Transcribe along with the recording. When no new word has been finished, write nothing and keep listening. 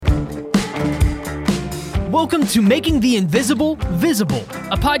Welcome to Making the Invisible Visible,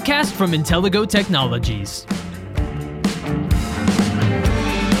 a podcast from Intellego Technologies.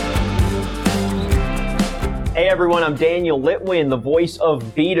 Hey everyone, I'm Daniel Litwin, the voice of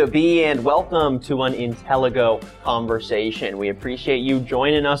B2B, and welcome to an Intellego conversation. We appreciate you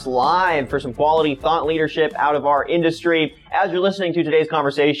joining us live for some quality thought leadership out of our industry. As you're listening to today's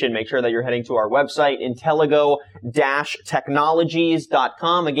conversation, make sure that you're heading to our website,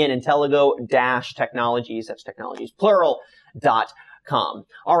 intellego-technologies.com. Again, intellego-technologies, that's technologies plural, .com.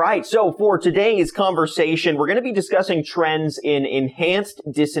 All right, so for today's conversation, we're going to be discussing trends in enhanced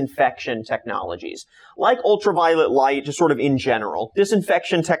disinfection technologies. Like ultraviolet light, just sort of in general,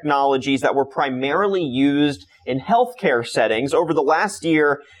 disinfection technologies that were primarily used in healthcare settings over the last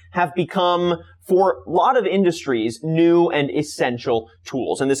year have become, for a lot of industries, new and essential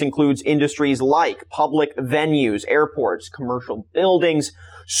tools. And this includes industries like public venues, airports, commercial buildings,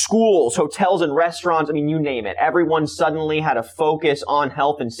 schools, hotels and restaurants. I mean, you name it. Everyone suddenly had a focus on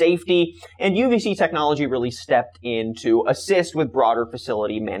health and safety, and UVC technology really stepped in to assist with broader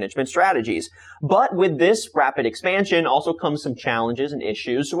facility management strategies. But with this rapid expansion also comes some challenges and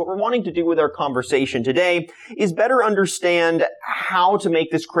issues. So what we're wanting to do with our conversation today is better understand how to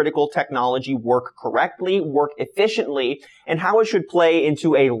make this critical technology work correctly, work efficiently, and how it should play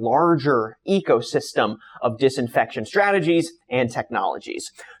into a larger ecosystem of disinfection strategies and technologies.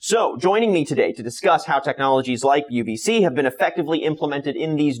 So, joining me today to discuss how technologies like UVC have been effectively implemented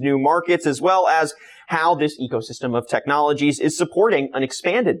in these new markets, as well as how this ecosystem of technologies is supporting an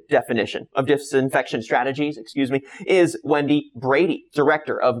expanded definition of disinfection strategies, is Wendy Brady,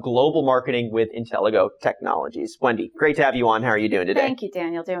 Director of Global Marketing with Intellego Technologies. Wendy, great to have you on. How are you doing today? Thank you,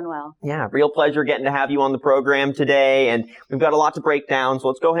 Daniel. Doing well. Yeah, real pleasure getting to have you on the program today, and we've got a lot to break down, so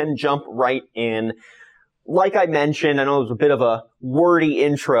let's go ahead and jump right in. Like I mentioned, I know it was a bit of a wordy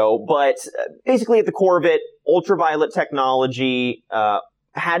intro, but basically at the core of it, ultraviolet technology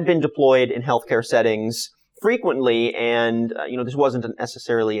had been deployed in healthcare settings frequently, and this wasn't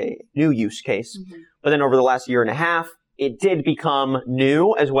necessarily a new use case. But then over the last year and a half, it did become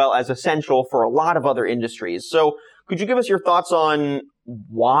new as well as essential for a lot of other industries. So could you give us your thoughts on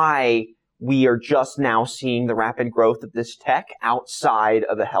why we are just now seeing the rapid growth of this tech outside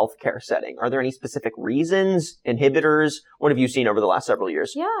of a healthcare setting? Are there any specific reasons, inhibitors? What have you seen over the last several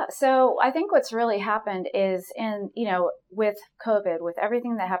years? Yeah, so I think what's really happened is with COVID, with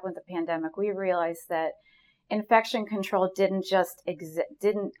everything that happened with the pandemic, we realized that infection control couldn't just exist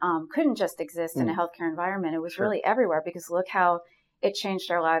in a healthcare environment. It was really everywhere, because look how it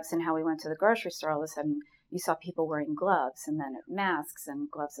changed our lives and how we went to the grocery store. All of a sudden, you saw people wearing gloves, and then masks, and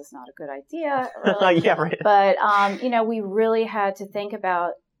gloves is not a good idea. Really. Yeah, right. But, we really had to think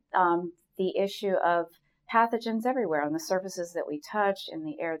about the issue of pathogens everywhere on the surfaces that we touch, in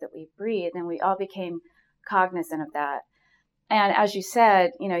the air that we breathe, and we all became cognizant of that. And as you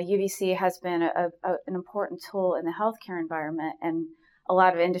said, UVC has been an important tool in the healthcare environment, and a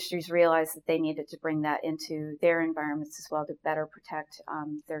lot of industries realized that they needed to bring that into their environments as well to better protect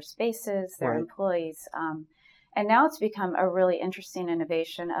their spaces, their employees. And now it's become a really interesting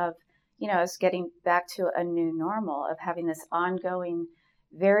innovation of, us getting back to a new normal of having this ongoing,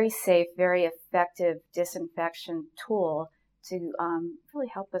 very safe, very effective disinfection tool to really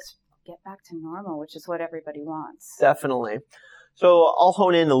help us get back to normal, which is what everybody wants. Definitely. So I'll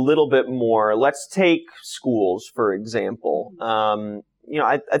hone in a little bit more. Let's take schools, for example. I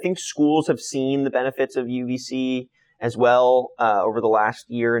think schools have seen the benefits of UVC as well over the last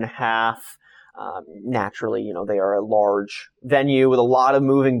year and a half. Naturally, they are a large venue with a lot of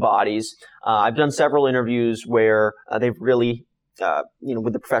moving bodies. I've done several interviews where they've really,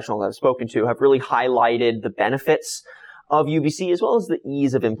 with the professionals I've spoken to, have really highlighted the benefits of UVC as well as the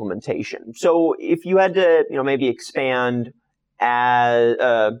ease of implementation. So if you had to, maybe expand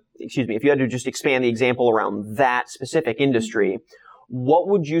if you had to just expand the example around that specific industry, what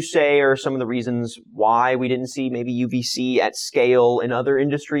would you say are some of the reasons why we didn't see maybe UVC at scale in other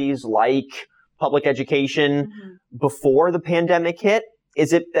industries like public education before the pandemic hit?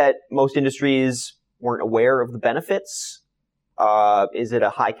 Is it that most industries weren't aware of the benefits? Is it a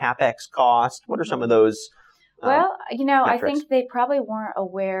high CapEx cost? What are some of those? Well, metrics? I think they probably weren't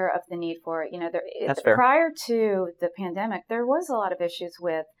aware of the need for it. That's fair. Prior to the pandemic, there was a lot of issues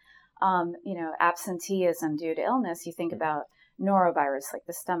with, absenteeism due to illness. You think about norovirus, like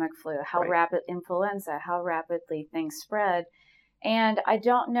the stomach flu, how rapid influenza, how rapidly things spread. And I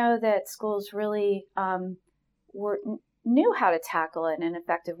don't know that schools really knew how to tackle it in an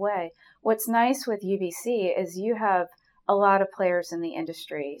effective way. What's nice with UVC is you have a lot of players in the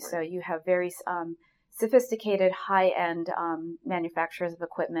industry. So you have very sophisticated, high-end manufacturers of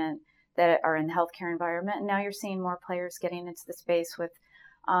equipment that are in the healthcare environment. And now you're seeing more players getting into the space with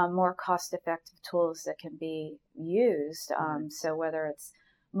more cost-effective tools that can be used. So whether it's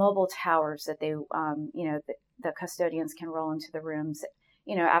mobile towers that they, the custodians can roll into the rooms,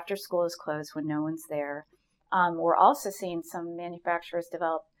 after school is closed when no one's there. We're also seeing some manufacturers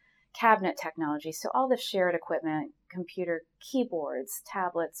develop cabinet technology. So all the shared equipment, computer keyboards,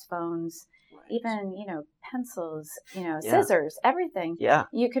 tablets, phones, even, pencils, scissors, everything. Yeah.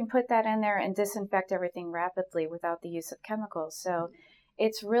 You can put that in there and disinfect everything rapidly without the use of chemicals. So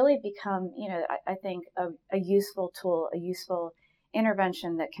it's really become, I think a useful tool, a useful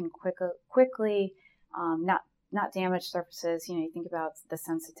intervention that can quickly not damage surfaces. You think about the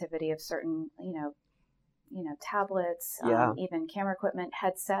sensitivity of certain, tablets, even camera equipment,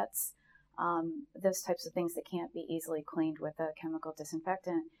 headsets, those types of things that can't be easily cleaned with a chemical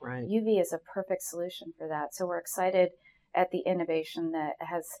disinfectant. Right. UV is a perfect solution for that. So we're excited at the innovation that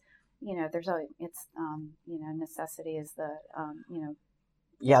has, necessity is the,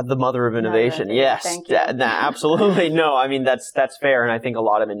 Yeah, the mother of innovation. Yes, Thank you. Absolutely. No, I mean, that's fair. And I think a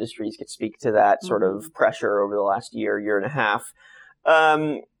lot of industries could speak to that sort of pressure over the last year and a half.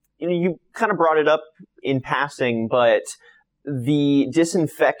 You kind of brought it up in passing, but the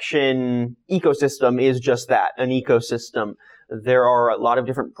disinfection ecosystem is just that, an ecosystem. There are a lot of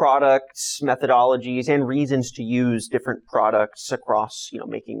different products, methodologies, and reasons to use different products across,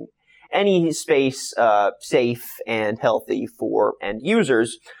 making any space safe and healthy for end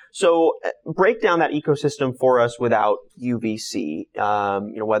users. So break down that ecosystem for us without UVC,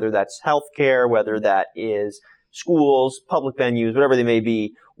 whether that's healthcare, whether that is schools, public venues, whatever they may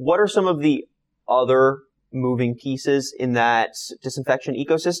be. What are some of the other moving pieces in that disinfection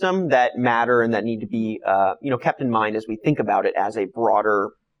ecosystem that matter and that need to be, kept in mind as we think about it as a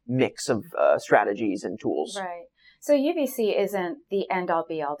broader mix of strategies and tools? Right. So UVC isn't the end-all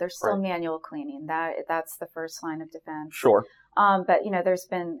be-all. There's still manual cleaning. That's the first line of defense. Sure. But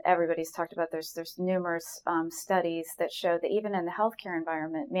everybody's talked about, there's numerous studies that show that even in the healthcare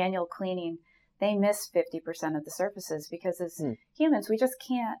environment, manual cleaning, they miss 50% of the surfaces because as humans, we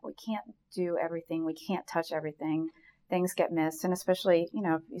can't do everything. We can't touch everything. Things get missed. And especially,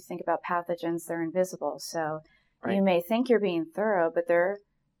 if you think about pathogens, they're invisible. So you may think you're being thorough, but they're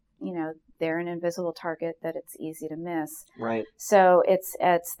an invisible target that it's easy to miss. Right. So it's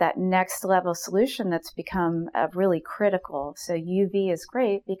that next level solution that's become really critical. So UV is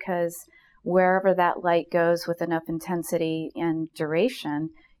great because wherever that light goes with enough intensity and duration,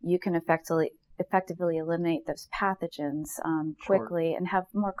 you can effectively eliminate those pathogens quickly and have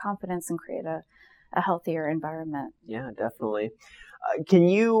more confidence and create a healthier environment. Yeah, definitely. Can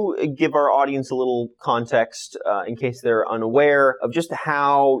you give our audience a little context in case they're unaware of just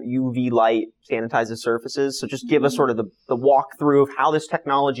how UV light sanitizes surfaces? So just give us sort of the walkthrough of how this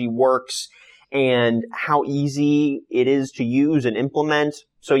technology works and how easy it is to use and implement.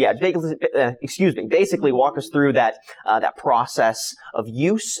 So yeah, basically walk us through that process of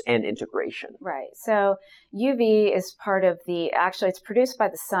use and integration. Right. So UV is part of it's produced by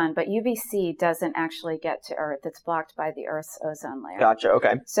the sun, but UVC doesn't actually get to Earth. It's blocked by the Earth's ozone layer. Gotcha.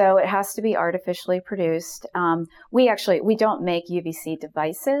 Okay. So it has to be artificially produced. We don't make UVC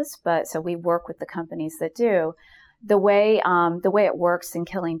devices, so we work with the companies that do. The way it works in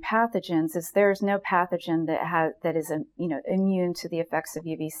killing pathogens is there's no pathogen that is immune to the effects of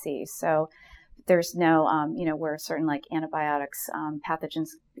UVC. So there's no where certain like antibiotics, pathogens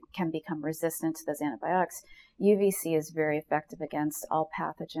can become resistant to those antibiotics. UVC is very effective against all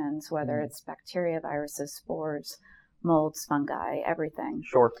pathogens, whether it's bacteria, viruses, spores, molds, fungi, everything.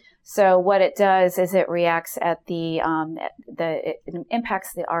 Sure. So what it does is it reacts at it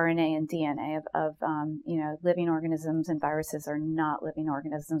impacts the RNA and DNA of living organisms, and viruses are not living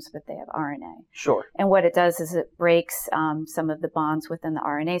organisms, but they have RNA. Sure. And what it does is it breaks some of the bonds within the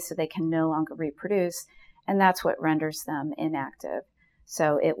RNA so they can no longer reproduce, and that's what renders them inactive.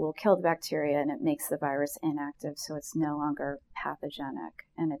 So it will kill the bacteria and it makes the virus inactive, so it's no longer pathogenic.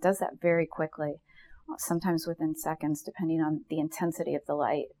 And it does that very quickly. Sometimes within seconds, depending on the intensity of the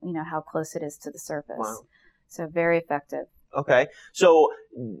light, how close it is to the surface. Wow. So very effective. Okay. So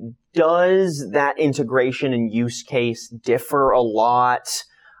does that integration and use case differ a lot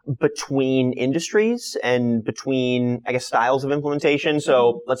between industries and between, I guess, styles of implementation?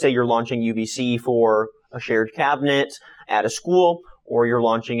 So let's say you're launching UVC for a shared cabinet at a school, or you're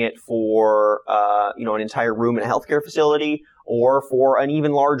launching it for, an entire room in a healthcare facility, or for an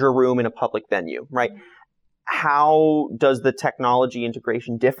even larger room in a public venue, right? How does the technology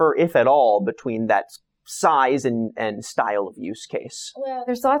integration differ, if at all, between that size and style of use case? Well,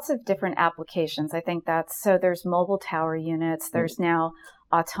 there's lots of different applications. I think so there's mobile tower units. There's now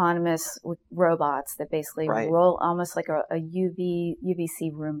autonomous robots that basically roll almost like a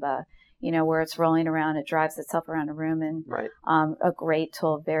UVC Roomba, where it's rolling around, it drives itself around a room, and a great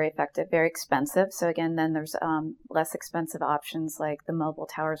tool, very effective, very expensive. So again, then there's less expensive options like the mobile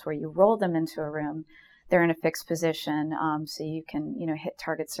towers where you roll them into a room. They're in a fixed position, so you can,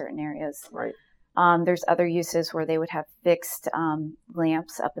 target certain areas. Right. There's other uses where they would have fixed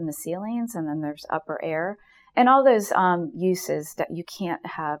lamps up in the ceilings, and then there's upper air. And all those uses that you can't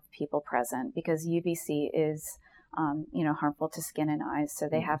have people present because UVC is, harmful to skin and eyes. So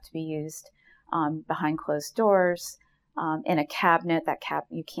they have to be used behind closed doors, in a cabinet.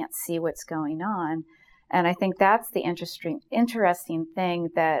 You can't see what's going on. And I think that's the interesting thing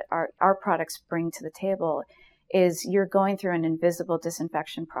that our products bring to the table is you're going through an invisible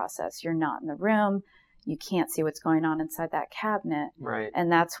disinfection process. You're not in the room. You can't see what's going on inside that cabinet. Right.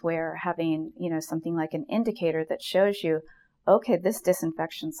 And that's where having, something like an indicator that shows you, okay, this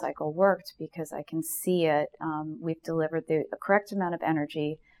disinfection cycle worked because I can see it. We've delivered the correct amount of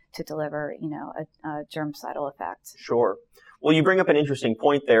energy to deliver, a germicidal effect. Sure. Well, you bring up an interesting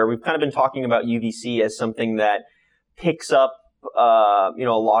point there. We've kind of been talking about UVC as something that picks up, a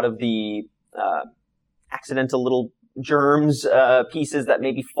lot of the accidental little germs, pieces that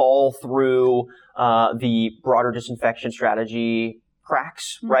maybe fall through the broader disinfection strategy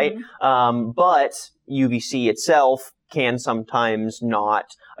cracks, right? But UVC itself can sometimes not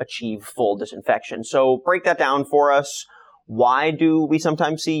achieve full disinfection. So break that down for us. Why do we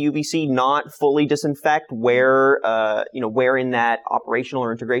sometimes see UVC not fully disinfect? Where in that operational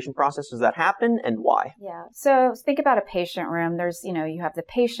or integration process does that happen, and why? Yeah. So think about a patient room. There's, you have the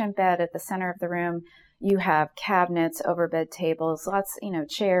patient bed at the center of the room. You have cabinets, overbed tables, lots,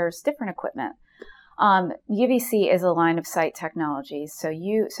 chairs, different equipment. UVC is a line of sight technology.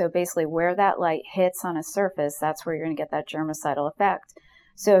 So basically where that light hits on a surface, that's where you're going to get that germicidal effect.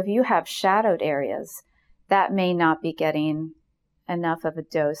 So if you have shadowed areas, that may not be getting enough of a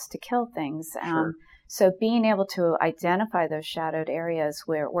dose to kill things. Sure. So being able to identify those shadowed areas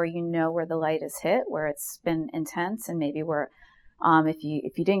where where the light is hit, where it's been intense, and maybe where if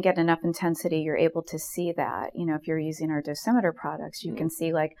you didn't get enough intensity, you're able to see that. If you're using our dosimeter products, you can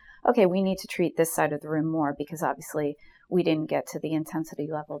see like, okay, we need to treat this side of the room more because obviously we didn't get to the intensity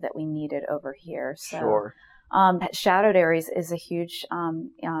level that we needed over here. So, sure. Shadowed areas is a huge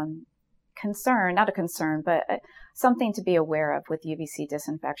concern, not a concern, but something to be aware of with UVC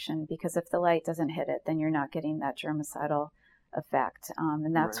disinfection, because if the light doesn't hit it, then you're not getting that germicidal effect.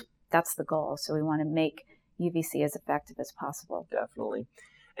 And that's the goal. So we want to make UVC as effective as possible. Definitely.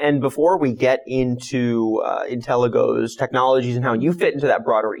 And before we get into Intellego technologies and how you fit into that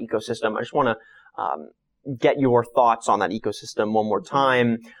broader ecosystem, I just want to get your thoughts on that ecosystem one more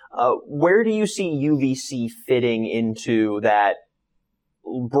time. Where do you see UVC fitting into that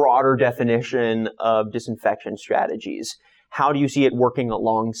broader definition of disinfection strategies? How do you see it working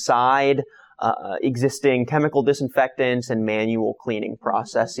alongside existing chemical disinfectants and manual cleaning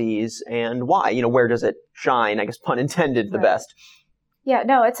processes, and why? Where does it shine? I guess pun intended, the best. Yeah,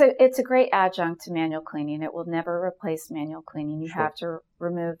 no, it's a great adjunct to manual cleaning. It will never replace manual cleaning. You have to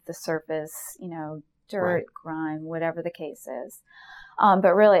remove the surface, dirt, grime, whatever the case is.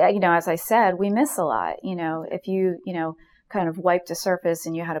 But really, as I said, we miss a lot. If you, kind of wiped a surface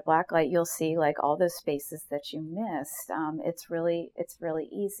and you had a black light, you'll see like all those spaces that you missed. It's really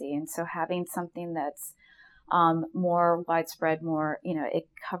easy. And so having something that's more widespread, more, it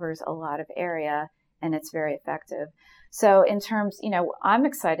covers a lot of area and it's very effective. So in terms, I'm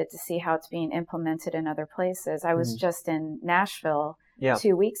excited to see how it's being implemented in other places. I was just in Nashville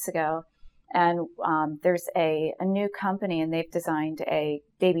 2 weeks ago, and there's a new company, and they've designed a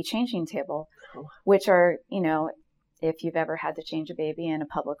baby changing table, which are, if you've ever had to change a baby in a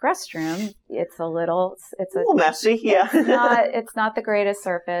public restroom, it's a little messy. Yeah. It's not the greatest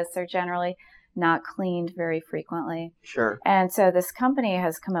surface. They're generally not cleaned very frequently. Sure. And so this company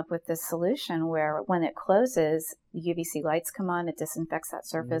has come up with this solution where when it closes, the UVC lights come on, it disinfects that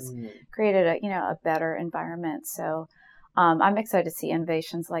surface, created a better environment. So I'm excited to see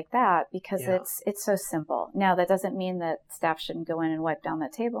innovations like that because it's so simple. Now, that doesn't mean that staff shouldn't go in and wipe down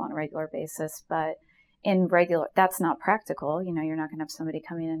that table on a regular basis, but that's not practical. You're not going to have somebody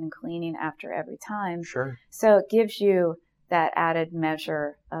coming in and cleaning after every time. Sure. So it gives you that added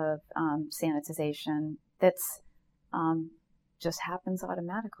measure of sanitization that's just happens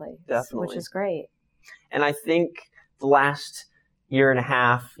automatically. Definitely. Which is great. And I think the last year and a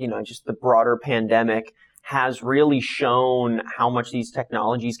half, just the broader pandemic has really shown how much these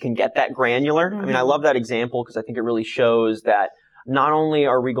technologies can get that granular. I mean, I love that example because I think it really shows that not only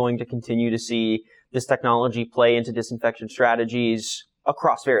are we going to continue to see this technology play into disinfection strategies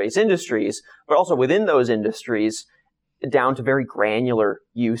across various industries, but also within those industries down to very granular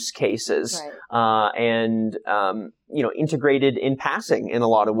use cases, and integrated in passing in a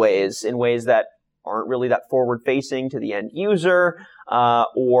lot of ways, in ways that aren't really that forward-facing to the end user,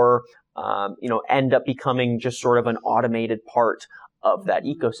 or end up becoming just sort of an automated part of that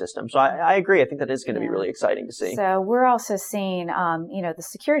ecosystem. So I agree. I think that is going to be really exciting to see. So we're also seeing, the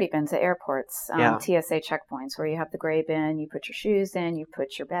security bins at airports, TSA checkpoints, where you have the gray bin, you put your shoes in, you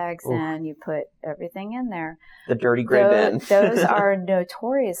put your bags in, you put everything in there. The dirty gray bin. Those are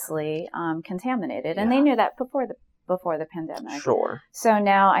notoriously contaminated, and they knew that before the pandemic. Sure. So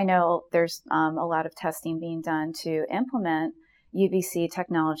now I know there's a lot of testing being done to implement UVC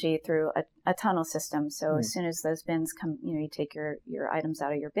technology through a tunnel system. So as soon as those bins come, you take your items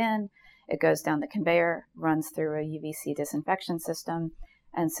out of your bin, it goes down the conveyor, runs through a UVC disinfection system,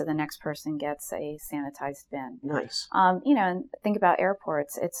 and so the next person gets a sanitized bin. Nice. And think about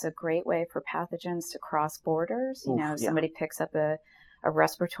airports. It's a great way for pathogens to cross borders. Somebody picks up a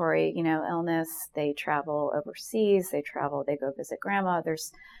respiratory, illness, they travel overseas, they go visit grandma.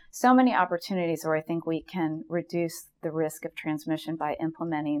 There's so many opportunities where I think we can reduce the risk of transmission by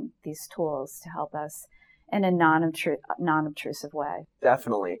implementing these tools to help us in a non-obtrusive way.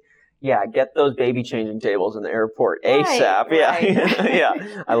 Definitely. Yeah, get those baby changing tables in the airport ASAP. Yeah,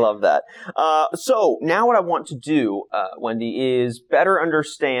 I love that. So now what I want to do, Wendy, is better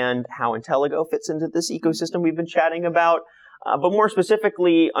understand how Intellego fits into this ecosystem we've been chatting about. But more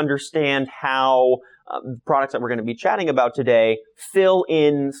specifically, understand how products that we're going to be chatting about today fill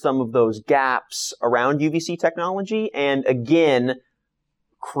in some of those gaps around UVC technology, and again,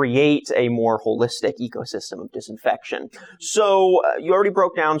 create a more holistic ecosystem of disinfection. So you already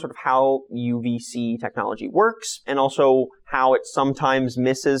broke down sort of how UVC technology works, and also how it sometimes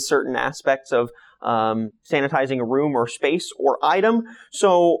misses certain aspects of sanitizing a room or space or item.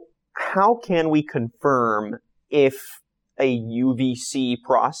 So how can we confirm if a UVC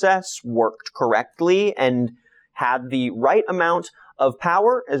process worked correctly and had the right amount of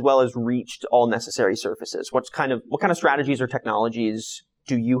power, as well as reached all necessary surfaces? What kind of strategies or technologies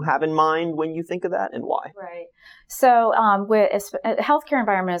do you have in mind when you think of that, and why? Right. So healthcare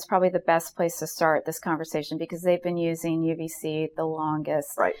environment is probably the best place to start this conversation, because they've been using UVC the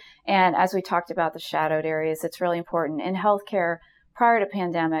longest. Right. And as we talked about the shadowed areas, it's really important. In healthcare, prior to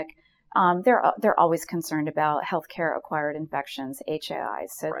pandemic, they're always concerned about healthcare acquired infections,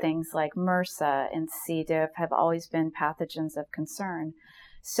 HAIs. So things like MRSA and C. diff have always been pathogens of concern.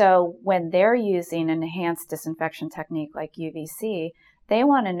 So when they're using an enhanced disinfection technique like UVC, they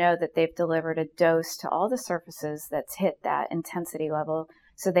want to know that they've delivered a dose to all the surfaces that's hit that intensity level,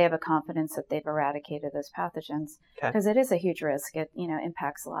 so they have a confidence that they've eradicated those pathogens. Because it is a huge risk. It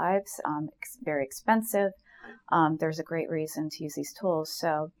impacts lives. It's very expensive. There's a great reason to use these tools.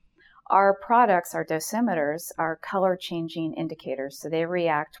 So our products, our dosimeters, are color changing indicators. So they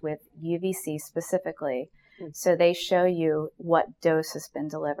react with UVC specifically. So they show you what dose has been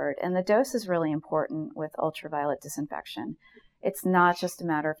delivered. And the dose is really important with ultraviolet disinfection. It's not just a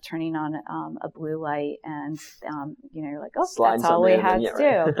matter of turning on a blue light and, you're like, oh, that's all we had to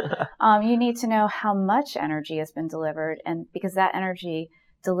do. You need to know how much energy has been delivered, and because that energy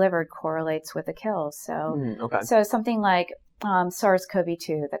delivered correlates with a kill. So, so something like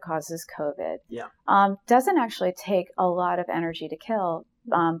SARS-CoV-2 that causes COVID doesn't actually take a lot of energy to kill.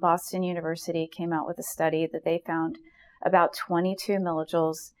 Boston University came out with a study that they found about 22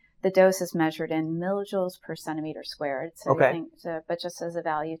 millijoules. The dose is measured in millijoules per centimeter squared. So but just as a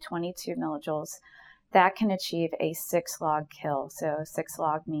value, 22 millijoules. That can achieve a 6-log kill. So 6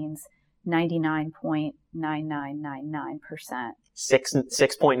 log means 99.9999%.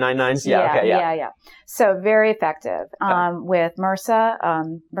 6.99? Yeah. So very effective. With MRSA,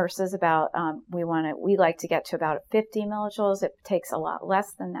 MRSA is about, we like to get to about 50 millijoules. It takes a lot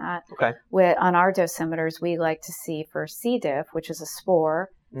less than that. On our dosimeters, we like to see for C. diff, which is a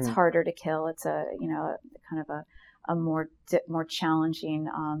spore. It's harder to kill. It's a kind of a more challenging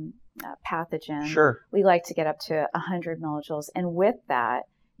pathogen. Sure. We like to get up to 100 millijoules, and with that,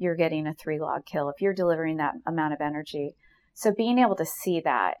 you're getting a 3-log kill if you're delivering that amount of energy. So being able to see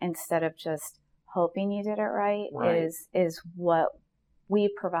that instead of just hoping you did it right. is what we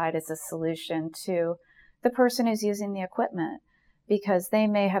provide as a solution to the person who's using the equipment, because they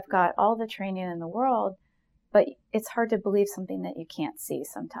may have got all the training in the world, but it's hard to believe something that you can't see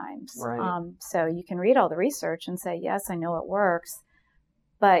sometimes. So you can read all the research and say, yes, I know it works,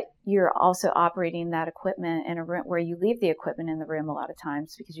 but you're also operating that equipment in a room where you leave the equipment in the room a lot of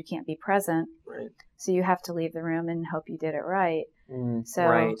times because you can't be present. So you have to leave the room and hope you did it right.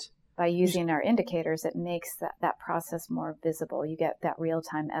 by using our indicators, it makes that process more visible. You get that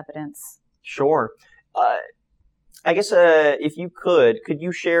real-time evidence. Sure. I guess if you could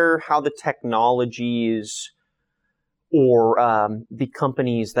you share how the technologies or the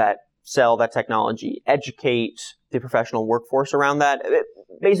companies that sell that technology educate the professional workforce around that?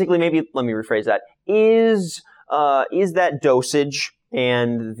 Basically, maybe let me rephrase that. Is that dosage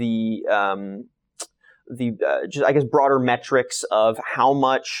and the just, I guess, broader metrics of how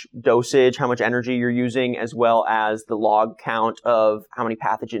much dosage, how much energy you're using, as well as the log count of how many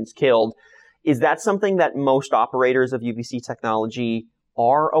pathogens killed, is that something that most operators of UVC technology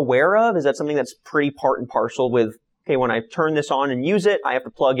are aware of? Is that something that's pretty part and parcel with, okay, when I turn this on and use it, I have to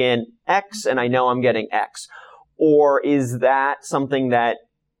plug in X and I know I'm getting X? Or is that something that,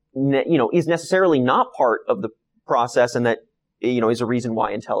 is necessarily not part of the process and that, is a reason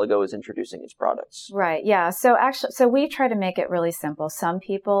why Intellego is introducing its products? Right. Yeah. So we try to make it really simple. Some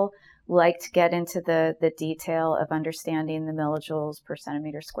people like to get into the detail of understanding the millijoules per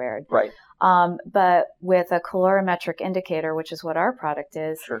centimeter squared. Right. But with a calorimetric indicator, which is what our product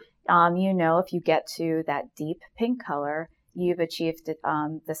is, sure. If you get to that deep pink color, you've achieved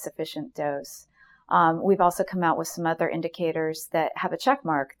the sufficient dose. We've also come out with some other indicators that have a check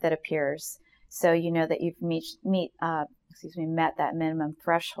mark that appears, so you know that you've met that minimum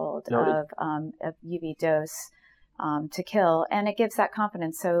threshold of UV dose to kill, and it gives that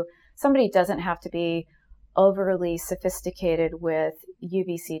confidence. So somebody doesn't have to be overly sophisticated with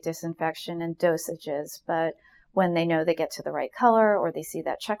UVC disinfection and dosages, but when they know they get to the right color or they see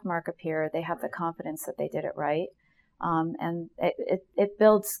that check mark appear, they have the confidence that they did it right. And it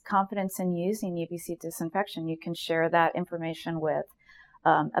builds confidence in using UVC disinfection. You can share that information with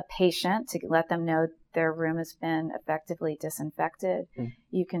a patient to let them know their room has been effectively disinfected. Mm.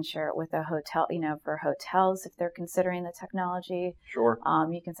 You can share it with a hotel, for hotels if they're considering the technology. Sure.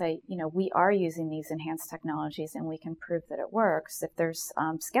 You can say, we are using these enhanced technologies and we can prove that it works if there's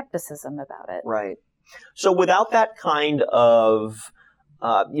skepticism about it. Right. So without that kind of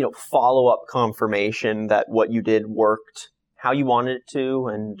follow-up confirmation that what you did worked how you wanted it to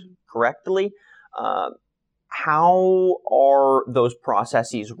and correctly, how are those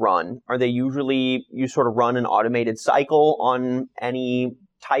processes run? Are they usually, you sort of run an automated cycle on any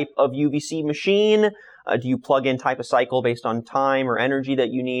type of UVC machine? Do you plug in type of cycle based on time or energy that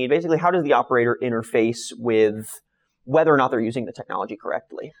you need? Basically, how does the operator interface with whether or not they're using the technology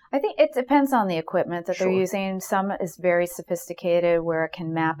correctly? I think it depends on the equipment that Sure. they're using. Some is very sophisticated where it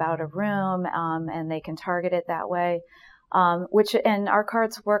can map out a room and they can target it that way. And our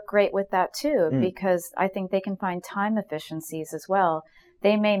cards work great with that too, because I think they can find time efficiencies as well.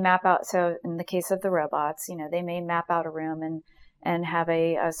 They may map out, so in the case of the robots, they may map out a room and have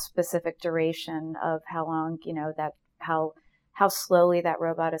a specific duration of how long, how slowly that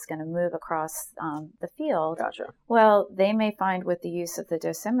robot is going to move across the field. Gotcha. Well, they may find with the use of the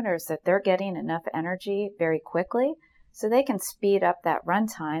dosimeters that they're getting enough energy very quickly, so they can speed up that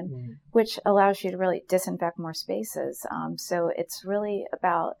runtime, which allows you to really disinfect more spaces. So it's really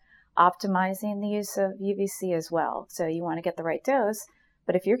about optimizing the use of UVC as well. So you want to get the right dose,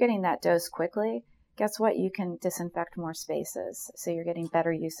 but if you're getting that dose quickly, guess what? You can disinfect more spaces. So you're getting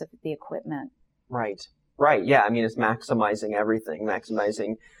better use of the equipment. Right. Right. Yeah. I mean, it's maximizing everything,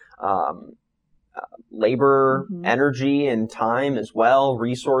 maximizing labor, energy, and time as well,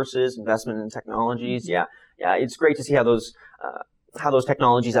 resources, investment in technologies. Yeah. Yeah. It's great to see how those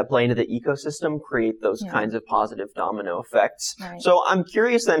technologies that play into the ecosystem create those kinds of positive domino effects. Right. So I'm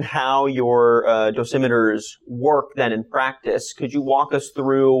curious then how your dosimeters work then in practice. Could you walk us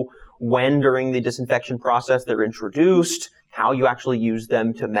through when during the disinfection process they're introduced, how you actually use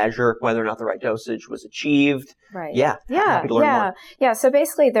them to measure whether or not the right dosage was achieved? Right. Yeah. Happy to learn more. Yeah. So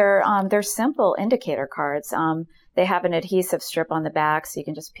basically they're simple indicator cards. They have an adhesive strip on the back, so you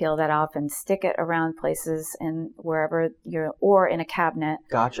can just peel that off and stick it around places in wherever or in a cabinet.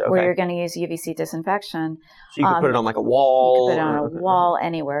 Gotcha. Okay. Where you're going to use UVC disinfection. So you can put it on like a wall. You could put it on a wall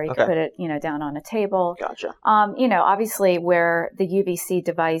anywhere. You could put it, down on a table. Gotcha. Obviously where the UVC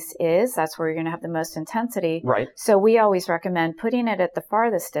device is, that's where you're going to have the most intensity. Right. So we always recommend putting it at the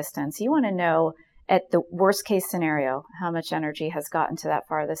farthest distance. You want to know at the worst case scenario how much energy has gotten to that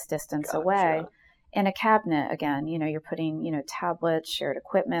farthest distance away. In a cabinet, again, you're putting, tablets, shared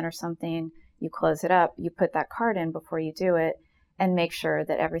equipment or something. You close it up, you put that card in before you do it, and make sure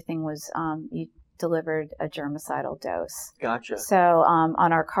that everything was, you delivered a germicidal dose. Gotcha. So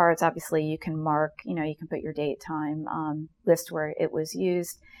on our cards, obviously, you can mark, you can put your date, time, list where it was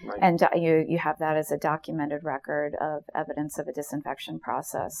used, Right. and you have that as a documented record of evidence of a disinfection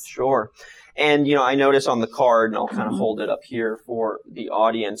process. Sure. And, I notice on the card, and I'll kind of hold it up here for the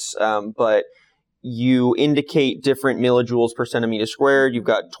audience, but you indicate different millijoules per centimeter squared. You've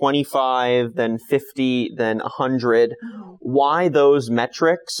got 25, then 50, then 100. Why those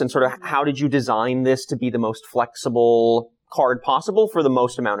metrics, and sort of how did you design this to be the most flexible card possible for the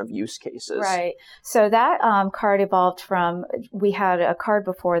most amount of use cases? Right. So that card evolved from, we had a card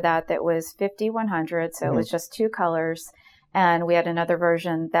before that was 50, 100. So it was just two colors. And we had another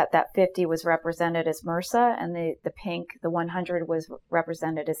version that 50 was represented as MRSA, and the pink, the 100 was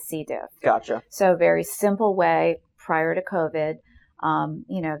represented as C. diff. Gotcha. So a very simple way prior to COVID,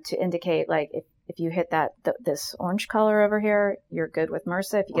 to indicate like if you hit this orange color over here, you're good with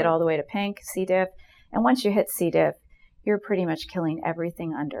MRSA. If you get all the way to pink, C. diff. And once you hit C. diff, you're pretty much killing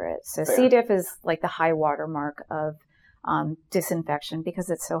everything under it. So Fair. C. diff is like the high water mark of disinfection because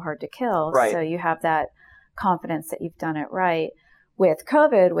it's so hard to kill. Right. So you have that confidence that you've done it right. With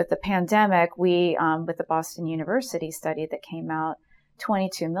COVID, with the pandemic, we, with the Boston University study that came out,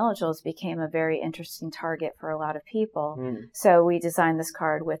 22 millijoules became a very interesting target for a lot of people. So we designed this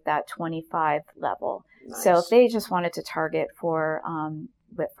card with that 25 level. Nice. So if they just wanted to target for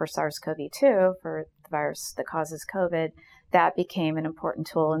SARS-CoV-2, for the virus that causes COVID, that became an important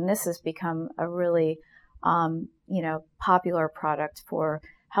tool. And this has become a really, popular product for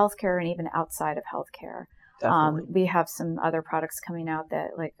healthcare and even outside of healthcare. We have some other products coming out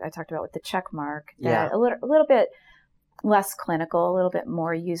that, like I talked about with the check mark, that a little bit less clinical, a little bit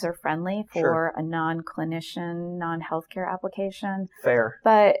more user-friendly for a non-clinician, non-healthcare application. Fair.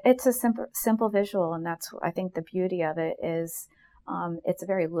 But it's a simple visual, and that's, I think, the beauty of it is it's a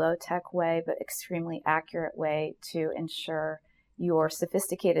very low-tech way, but extremely accurate way to ensure your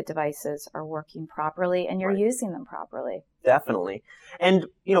sophisticated devices are working properly and you're using them properly. Definitely. And,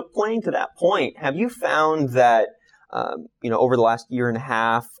 playing to that point, have you found that, over the last year and a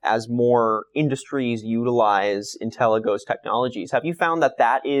half, as more industries utilize Intelligo's technologies, have you found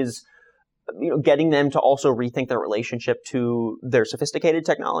that is, getting them to also rethink their relationship to their sophisticated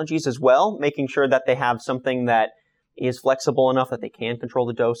technologies as well, making sure that they have something that is flexible enough that they can control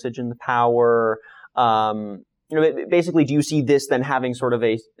the dosage and the power? Basically, do you see this then having sort of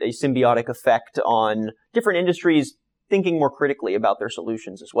a symbiotic effect on different industries thinking more critically about their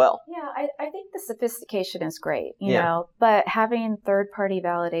solutions as well? Yeah, I think the sophistication is great, you know, but having third-party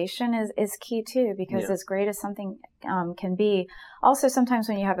validation is key too, because as great as something can be, also sometimes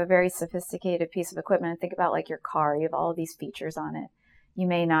when you have a very sophisticated piece of equipment, think about like your car, you have all of these features on it. You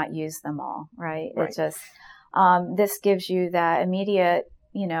may not use them all, right? It just, this gives you that immediate,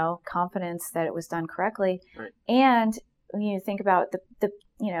 confidence that it was done correctly. Right. And when you think about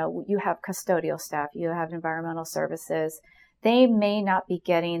you have custodial staff, you have environmental services, they may not be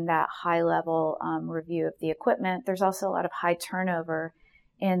getting that high level review of the equipment. There's also a lot of high turnover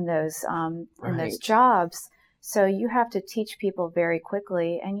in those jobs. So you have to teach people very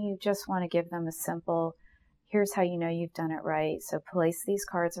quickly, and you just want to give them a simple, here's how you know you've done it right. So place these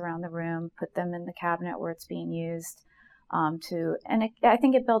cards around the room, put them in the cabinet where it's being used. I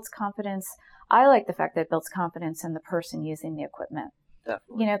think it builds confidence. I like the fact that it builds confidence in the person using the equipment.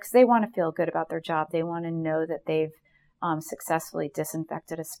 Definitely. Because they want to feel good about their job. They want to know that they've successfully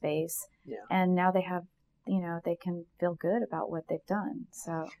disinfected a space. Yeah. And now they have, they can feel good about what they've done.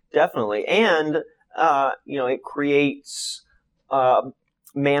 So definitely. And, it creates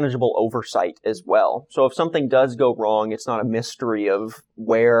manageable oversight as well. So if something does go wrong, it's not a mystery of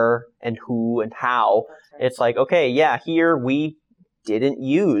where and who and how. Right. It's like, okay, here we didn't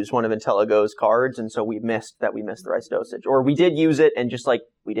use one of Intelligo's cards, and so we missed the right dosage. Or we did use it and just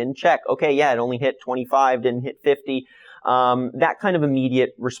we didn't check. Okay, it only hit 25, didn't hit 50. That kind of immediate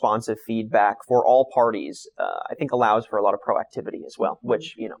responsive feedback for all parties, I think allows for a lot of proactivity as well,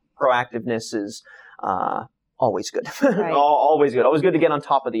 which, proactiveness is always good. Right. Always good. Always good to get on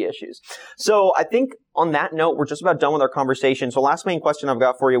top of the issues. So I think on that note, we're just about done with our conversation. So last main question I've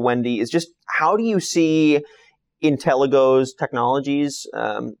got for you, Wendy, is just how do you see Intelligo's technologies,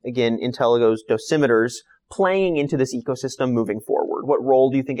 Intelligo's dosimeters, playing into this ecosystem moving forward? What role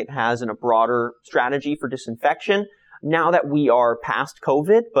do you think it has in a broader strategy for disinfection now that we are past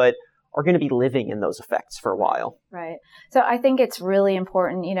COVID, but are going to be living in those effects for a while? Right. So I think it's really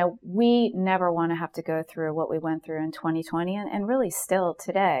important. We never want to have to go through what we went through in 2020 and really still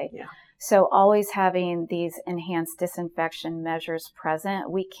today. Yeah. So always having these enhanced disinfection measures present,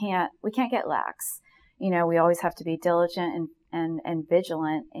 we can't get lax. We always have to be diligent and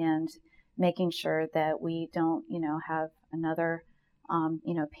vigilant and making sure that we don't, have another,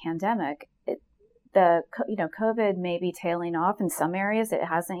 pandemic. COVID may be tailing off in some areas. It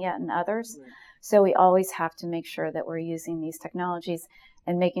hasn't yet in others. Right. So we always have to make sure that we're using these technologies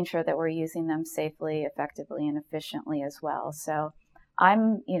and making sure that we're using them safely, effectively, and efficiently as well. So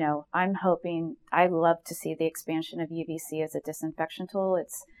I'm hoping, I love to see the expansion of UVC as a disinfection tool.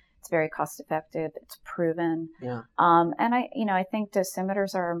 It's very cost effective. It's proven. Yeah. And I think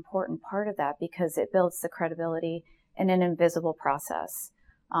dosimeters are an important part of that because it builds the credibility in an invisible process.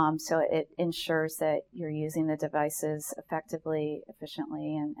 So it ensures that you're using the devices effectively,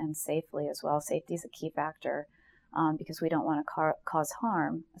 efficiently, and safely as well. Safety is a key factor because we don't want to cause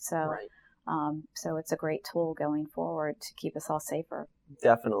harm. So, right. So it's a great tool going forward to keep us all safer.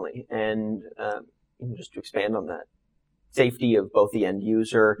 Definitely. And just to expand on that, safety of both the end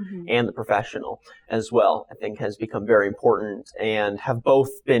user and the professional as well, I think has become very important and have both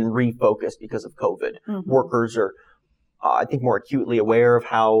been refocused because of COVID. Workers are, I think, more acutely aware of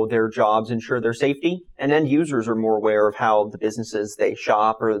how their jobs ensure their safety, and end users are more aware of how the businesses they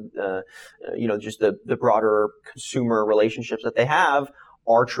shop or, just the broader consumer relationships that they have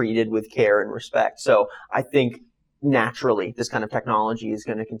are treated with care and respect. So I think naturally this kind of technology is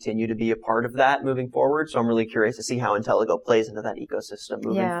going to continue to be a part of that moving forward. So I'm really curious to see how Intellego plays into that ecosystem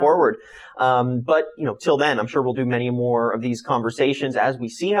moving forward. But, till then, I'm sure we'll do many more of these conversations as we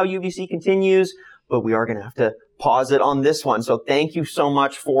see how UVC continues, but we are going to have to pause it on this one. So thank you so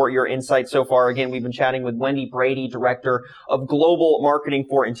much for your insights so far. Again, we've been chatting with Wendy Brady, Director of Global Marketing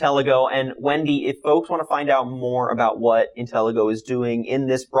for Intellego. And Wendy, if folks want to find out more about what Intellego is doing in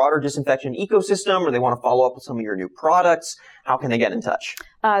this broader disinfection ecosystem, or they want to follow up with some of your new products, how can they get in touch?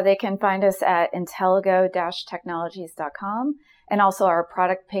 They can find us at intellego-technologies.com. And also our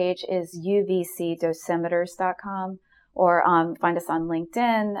product page is uvcdosimeters.com. Or find us on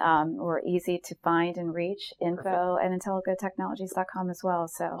LinkedIn. We're easy to find and reach. Info at intellego-technologies.com as well.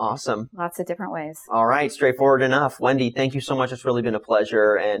 So awesome. Lots of different ways. All right. Straightforward enough. Wendy, thank you so much. It's really been a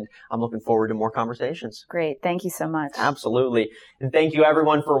pleasure, and I'm looking forward to more conversations. Great. Thank you so much. Absolutely. And thank you,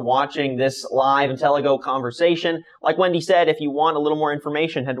 everyone, for watching this live Intellego conversation. Like Wendy said, if you want a little more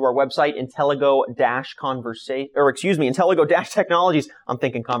information, head to our website, Intellego-Technologies. I'm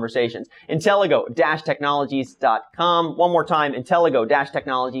thinking conversations. Intellego-Technologies.com. One more time,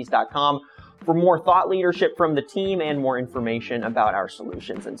 Intellego-Technologies.com for more thought leadership from the team and more information about our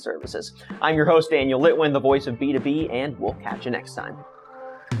solutions and services. I'm your host, Daniel Litwin, the voice of B2B, and we'll catch you next time.